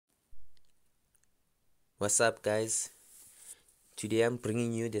What's up, guys? Today I'm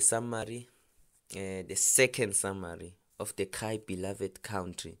bringing you the second summary of the Kai beloved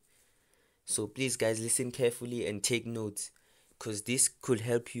country. So please, guys, listen carefully and take notes, because this could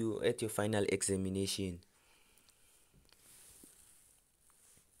help you at your final examination.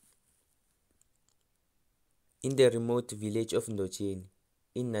 In the remote village of Ndojeni,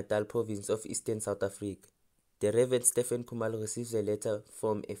 in Natal province of Eastern South Africa, the Reverend Stephen Khumalo receives a letter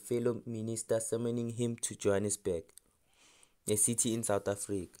from a fellow minister summoning him to Johannesburg, a city in South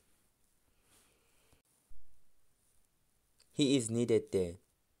Africa. He is needed there.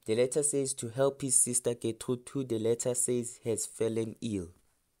 The letter says to help his sister Gertrude, who the letter says has fallen ill.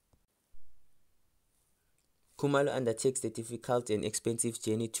 Khumalo undertakes the difficult and expensive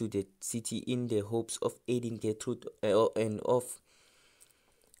journey to the city in the hopes of aiding Gertrude and of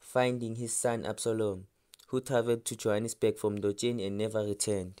finding his son Absalom, who traveled to Johannesburg from Ndojeni and never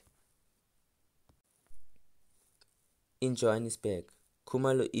returned. In Johannesburg,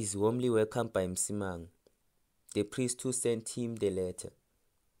 Khumalo is warmly welcomed by Msimang, the priest who sent him the letter,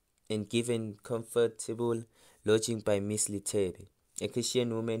 and given comfortable lodging by Miss Litebe, a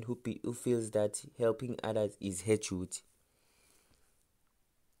Christian woman who feels that helping others is her duty.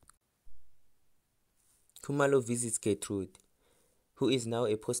 Khumalo visits Gertrude, who is now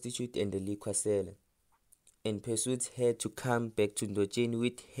a prostitute and a liquor seller, and persuades her to come back to Ndojeni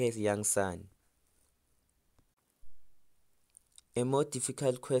with her young son. A more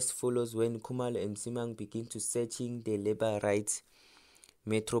difficult quest follows when Khumalo and Msimang begin to searching the labor rights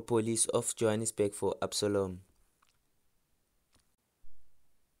metropolis of Johannesburg for Absalom.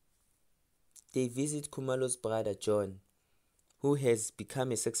 They visit Khumalo's brother John, who has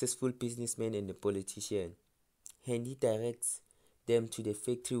become a successful businessman and a politician, and he directs them to the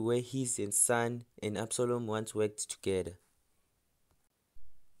factory where his son and Absalom once worked together.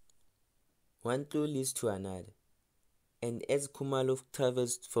 One clue leads to another, and as Khumalo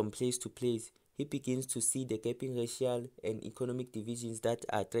travels from place to place, he begins to see the gaping racial and economic divisions that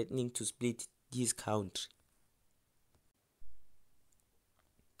are threatening to split his country.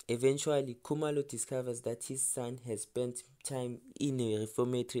 Eventually, Khumalo discovers that his son has spent time in a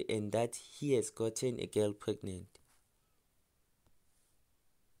reformatory and that he has gotten a girl pregnant.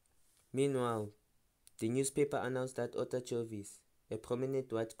 Meanwhile, the newspaper announced that Otto Jovis, a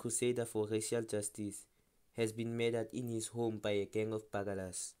prominent white crusader for racial justice, has been murdered in his home by a gang of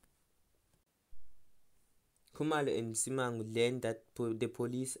bagalas. Khumalo and Msimang learn that the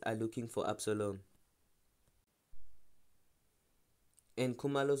police are looking for Absalom, and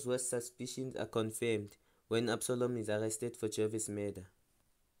Khumalo's worst suspicions are confirmed when Absalom is arrested for Jovis' murder.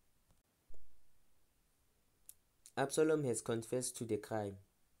 Absalom has confessed to the crime,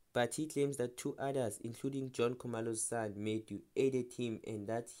 but he claims that two others, including John Khumalo's son Matthew, aided him and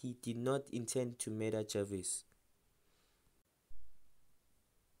that he did not intend to murder Jovis.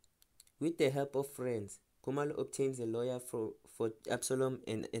 With the help of friends, Khumalo obtains a lawyer for Absalom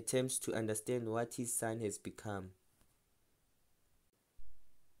and attempts to understand what his son has become.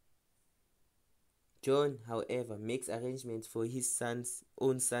 John, however, makes arrangements for his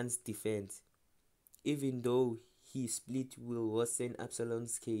own son's defense, even though his split will worsen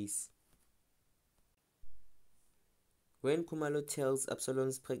Absalom's case. When Khumalo tells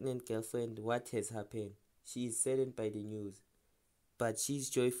Absalom's pregnant girlfriend what has happened, she is saddened by the news, but she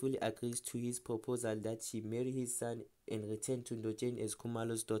joyfully agrees to his proposal that she marry his son and return to Ndojeni as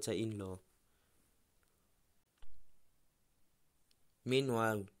Khumalo's daughter-in-law.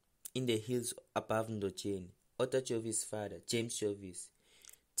 Meanwhile, in the hills above Ndojeni, Otto Jovis' father, James Jovis,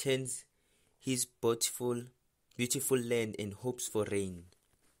 tends his beautiful land and hopes for rain.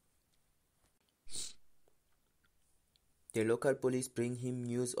 The local police bring him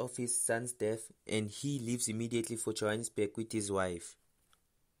news of his son's death, and he leaves immediately for Johannesburg with his wife.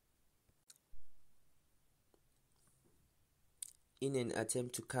 In an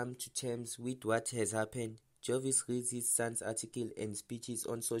attempt to come to terms with what has happened, Jovis reads his son's article and speeches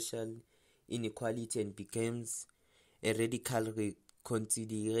on social inequality and becomes a radical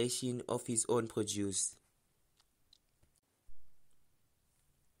reconsideration of his own produce.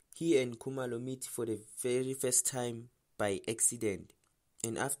 He and Khumalo meet for the very first time by accident,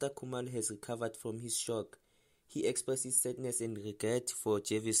 and after Khumalo has recovered from his shock, he expresses sadness and regret for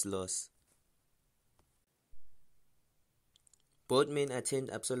Jovis' loss. Both men attend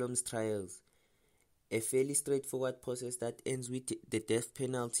Absalom's trials, a fairly straightforward process that ends with the death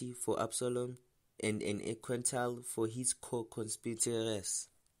penalty for Absalom and an acquittal for his co-conspirators.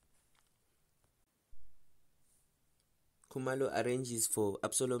 Khumalo arranges for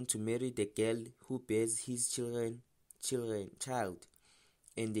Absalom to marry the girl who bears his child,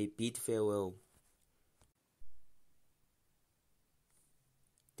 and they bid farewell.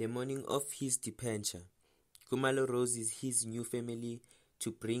 The morning of his departure, Khumalo roses his new family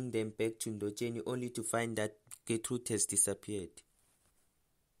to bring them back to Ndotsheni only to find that Gertrude has disappeared.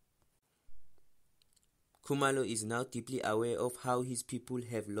 Khumalo is now deeply aware of how his people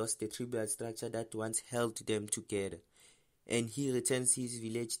have lost the tribal structure that once held them together, and he returns his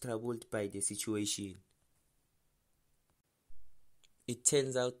village troubled by the situation. It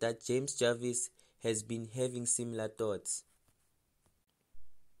turns out that James Jarvis has been having similar thoughts.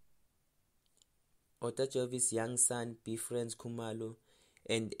 Otta Jarvis' young son befriends Khumalo,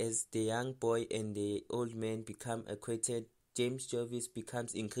 and as the young boy and the old man become acquainted, James Jarvis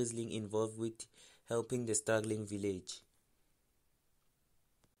becomes increasingly involved with helping the struggling village.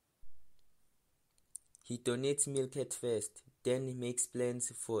 He donates milk at first, then makes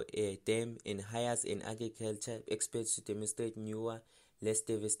plans for a dam and hires an agriculture expert to demonstrate newer, less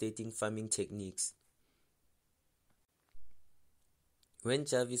devastating farming techniques. When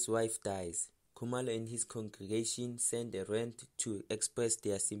Jarvis' wife dies, Khumalo and his congregation send a rant to express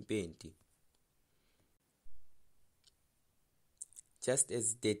their sympathy. Just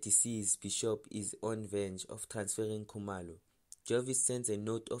as the deceased bishop is on verge of transferring Khumalo, Jarvis sends a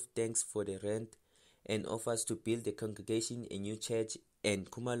note of thanks for the rent and offers to build the congregation a new church, and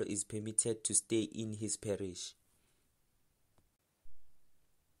Khumalo is permitted to stay in his parish.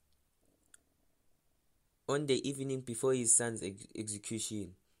 On the evening before his son's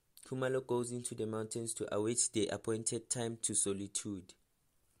execution, Khumalo goes into the mountains to await the appointed time to solitude.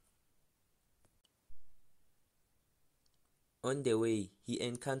 On the way, he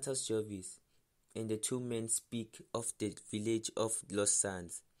encounters Jarvis, and the two men speak of the village of lost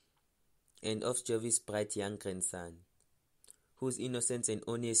sons, and of Jarvis' bright young grandson, whose innocence and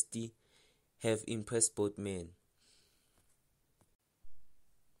honesty have impressed both men.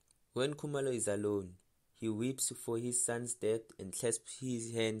 When Khumalo is alone, he weeps for his son's death and clasps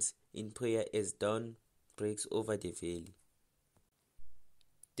his hands in prayer as dawn breaks over the valley.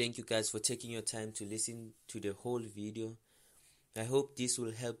 Thank you guys for taking your time to listen to the whole video. I hope this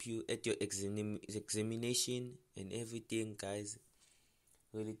will help you at your examination and everything, guys.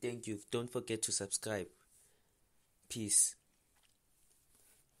 Really, thank you. Don't forget to subscribe. Peace.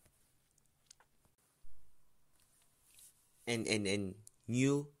 And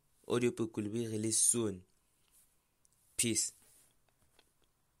new audiobook will be released soon. Peace.